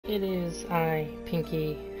it is I,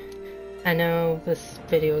 Pinky. I know this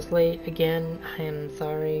video is late again, I am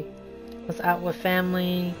sorry. Was out with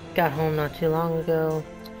family, got home not too long ago.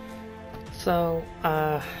 So,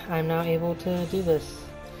 I'm now able to do this.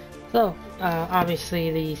 So,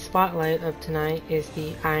 obviously the spotlight of tonight is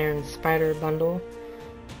the Iron Spider bundle.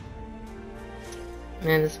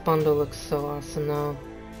 Man, this bundle looks so awesome though.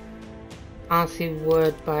 Honestly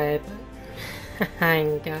would buy it, but I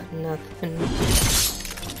ain't got nothing.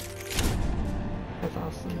 That's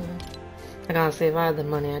awesome though. Like honestly, if I had the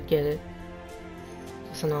money, I'd get it.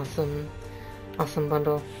 Just an awesome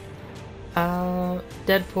bundle.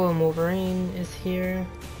 Deadpool and Wolverine is here.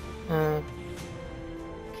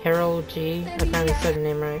 Carol G, I finally said her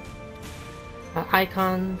name right.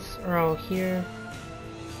 Icons are all here.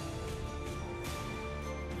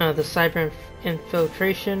 The Cyber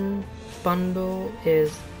Infiltration bundle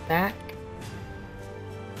is back.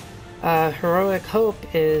 Heroic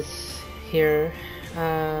Hope is here.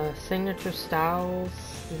 Signature Styles,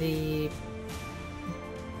 the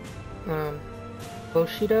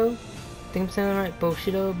Bushido, I think I'm saying that right,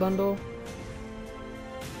 Bushido bundle.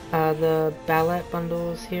 The Ballet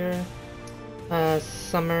bundle is here.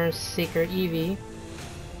 Summer Seeker Eevee.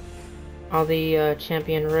 All the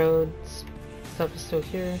Champion Roads stuff is still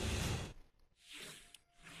here.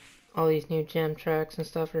 All these new jam tracks and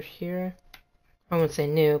stuff are here. I wouldn't say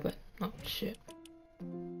new, but oh shit.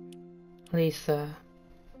 At least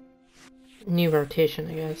new rotation,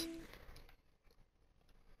 I guess.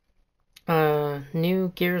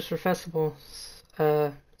 New gears for festivals.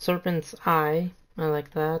 Serpent's Eye, I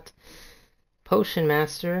like that. Potion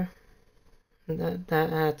Master.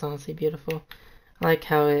 That's honestly beautiful. I like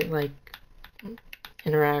how it like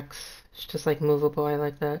interacts. It's just like movable. I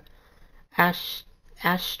like that.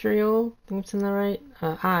 Astral, I think it's in the right.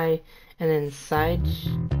 Eye, and then Side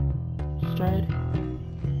Stride.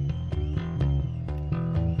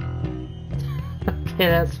 Okay,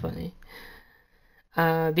 that's funny.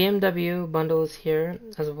 BMW bundle is here,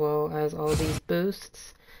 as well as all these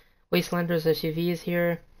boosts. Wastelanders SUV is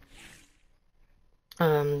here.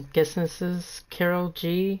 Guessing this is Carol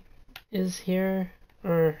G is here,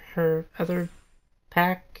 or her other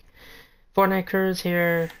pack. Fortnite Crew is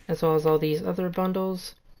here, as well as all these other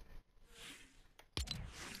bundles.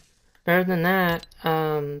 Better than that,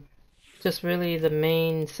 just really the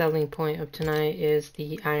main selling point of tonight is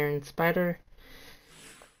the Iron Spider.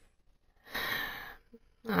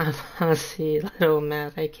 I'm honestly a little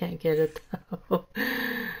mad I can't get it though.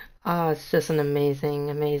 It's just an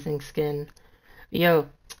amazing skin. Yo,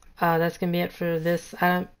 that's gonna be it for this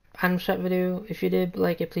item shop video. If you did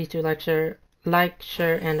like it, please do like, share,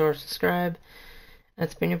 and or subscribe.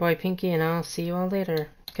 That's been your boy Pinky, and I'll see you all later.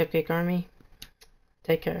 Cupcake Army,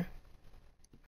 take care.